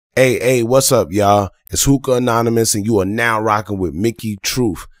Hey, what's up, y'all? It's Hookah Anonymous, and you are now rocking with Mickey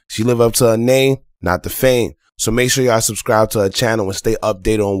Truth. She live up to her name, not the fame. So make sure y'all subscribe to her channel and stay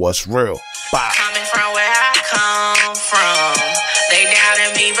updated on what's real. Bye. Coming from where I come from, they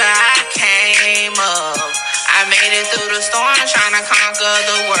doubted me, but I came up. I made it through the storm, trying to conquer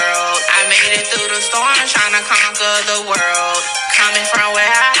the world. I made it through the storm, trying to conquer the world. Coming from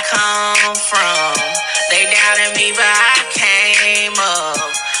where I come from, they doubted me, but I came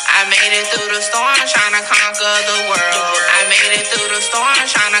up. I made it through the storm, trying to conquer the world. I made it through the storm,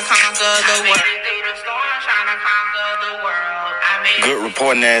 trying to conquer the world. Good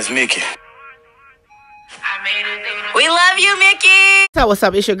reporting ass Mickey. We love you, Mickey. So what's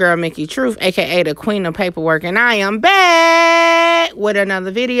up? It's your girl Mickey Truth, aka the Queen of Paperwork, and I am back with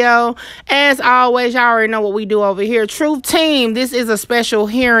another video. As always, y'all already know what we do over here. Truth Team, this is a special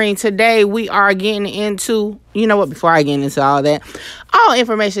hearing. Today we are getting into, you know what, before I get into all that, all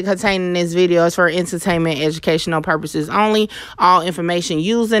information contained in this video is for entertainment and educational purposes only. All information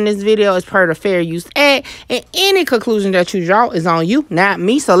used in this video is per the Fair Use Act, and any conclusion that you draw is on you, not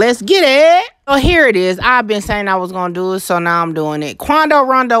me. So let's get it. So here it is. I've been saying I was going to do it, so now I'm doing it. Quando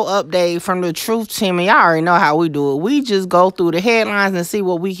Rondo update from the Truth Team, and y'all already know how we do it. We just go through the headlines and see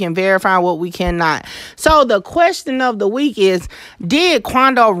what we can verify, what we cannot. So the question of the week is, did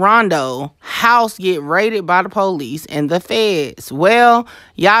Quando Rondo house get raided by the police and the feds? Well,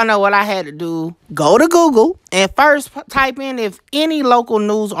 y'all know what I had to do. Go to Google and first type in if any local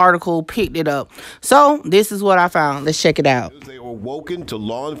news article picked it up. So this is what I found. Let's check it out. They were woken to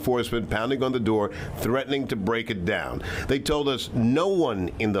law enforcement pounding on the door, threatening to break it down. They told us no one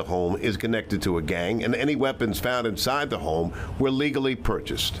in the home is connected to a gang, and any weapons found inside the home were legally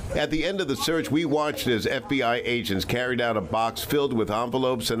purchased. At the end of the search, we watched as FBI agents carried out a box filled with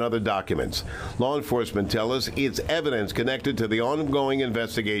envelopes and other documents. Law enforcement tell us it's evidence connected to the ongoing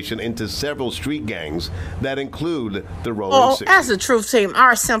investigation into several street gangs that include the Rolling Sixties. As a Truth Team,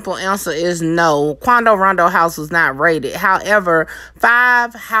 our simple answer is no. Quando Rondo house was not raided. However,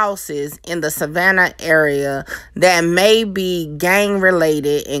 5 houses in the Savannah area that may be gang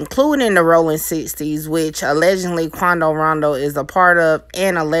related, including the Rolling 60s, which allegedly Quando Rondo is a part of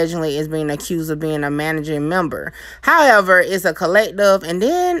and allegedly is being accused of being a managing member. However, it's a collective, and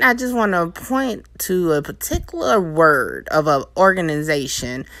then I just want to point to a particular word of an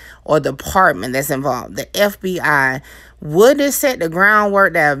organization or department that's involved, the FBI. Would it set the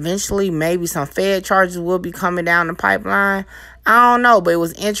groundwork that eventually maybe some Fed charges will be coming down the pipeline? I don't know, but it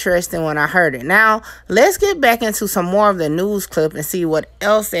was interesting when I heard it. Now, let's get back into some more of the news clip and see what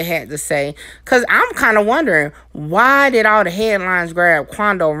else they had to say. Because I'm kind of wondering, why did all the headlines grab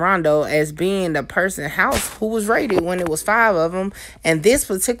Quando Rondo as being the person's house who was raided when it was 5 of them? And this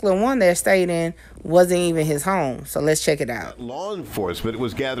particular one they stayed in wasn't even his home. So let's check it out. Law enforcement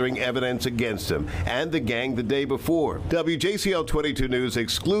was gathering evidence against him and the gang the day before. WJCL 22 News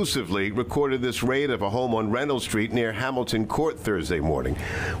exclusively recorded this raid of a home on Reynolds Street near Hamilton Court Thursday morning.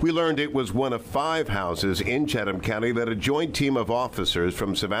 We learned it was one of 5 houses in Chatham County that a joint team of officers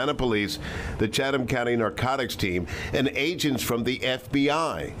from Savannah Police, the Chatham County Narcotics Team, and agents from the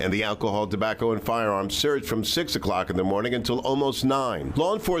FBI and the Alcohol, Tobacco, and Firearms searched from 6 o'clock in the morning until almost 9.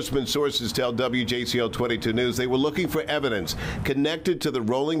 Law enforcement sources tell WJCL 22 News they were looking for evidence connected to the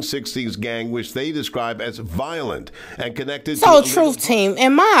Rolling 60s gang, which they describe as violent and connected to... So, Truth Team,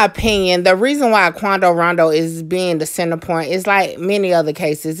 in my opinion, the reason why Quando Rondo is being the center point is like many other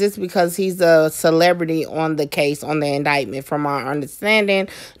cases. It's because he's a celebrity on the case, on the indictment. From our understanding,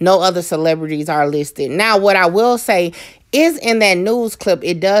 no other celebrities are listed. Now, what I will say is in that news clip,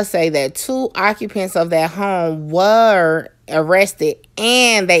 it does say that 2 occupants of that home were arrested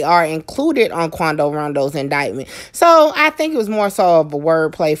and they are included on Quando Rondo's indictment. So I think it was more so of a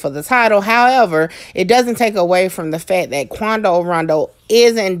wordplay for the title. However, it doesn't take away from the fact that Quando Rondo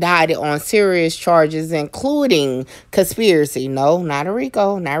is indicted on serious charges, including conspiracy. No, not a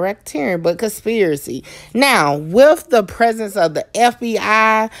RICO, not racketeering, but conspiracy. Now, with the presence of the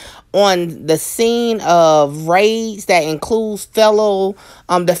FBI on the scene of raids that includes fellow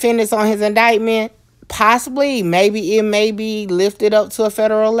defendants on his indictment, possibly, maybe it may be lifted up to a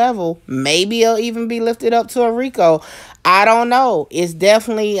federal level. Maybe it'll even be lifted up to a RICO. I don't know. It's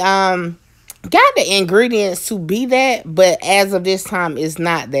definitely got the ingredients to be that, but as of this time, it's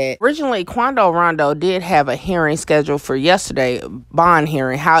not that. Originally, Quando Rondo did have a hearing scheduled for yesterday, bond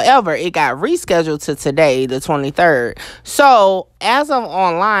hearing. However, it got rescheduled to today, the 23rd. So, as of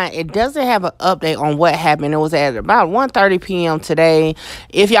online, it doesn't have an update on what happened. It was at about 1:30 p.m. today.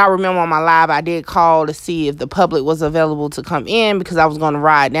 If y'all remember on my live, I did call to see if the public was available to come in because I was going to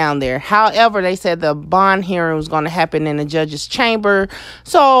ride down there. However, they said the bond hearing was going to happen in the judge's chamber,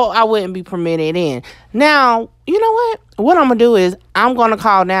 so I wouldn't be permitted in. Now, you know what I'm gonna do is I'm gonna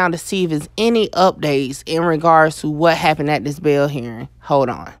call down to see if there's any updates in regards to what happened at this bail hearing. Hold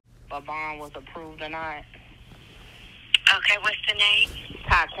on. The bond was approved or not? Okay, what's the name?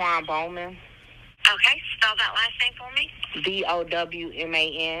 Taquan Bowman. Okay, spell that last name for me.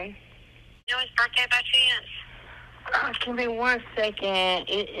 Bowman. You know his birthday by chance? Give me 1 second.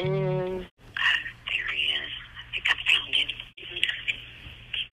 It is. There he is. I think I found him.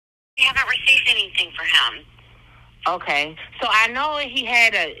 We haven't received anything for him. Okay, so I know he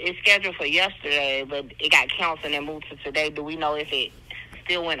had it's scheduled for yesterday, but it got canceled and moved to today. Do we know if it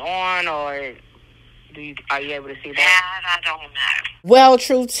still went on, or are you able to see that? That I don't know. Well,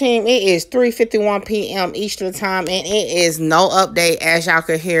 Truth Team, it is 3:51 p.m. Eastern Time, and it is no update, as y'all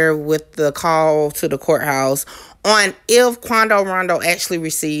could hear with the call to the courthouse, on if Quando Rondo actually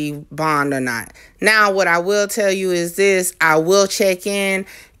received bond or not. Now, what I will tell you is this. I will check in.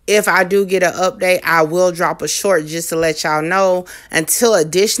 If I do get an update, I will drop a short just to let y'all know. Until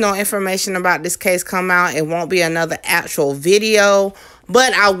additional information about this case come out, it won't be another actual video.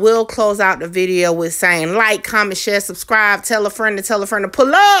 But I will close out the video with saying like, comment, share, subscribe, tell a friend to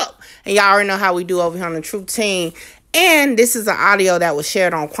pull up. And y'all already know how we do over here on the Truth Team. And this is an audio that was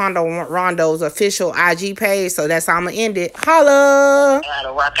shared on Quando Rondo's official IG page. So that's how I'm going to end it. Holla! I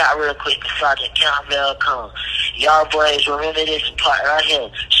gotta rock out real quick to Sergeant Campbell come. Y'all boys remember this part right here.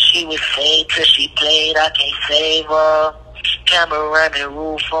 She was fake till she played, I can't save her. Camera running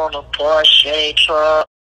roof on a Porsche truck.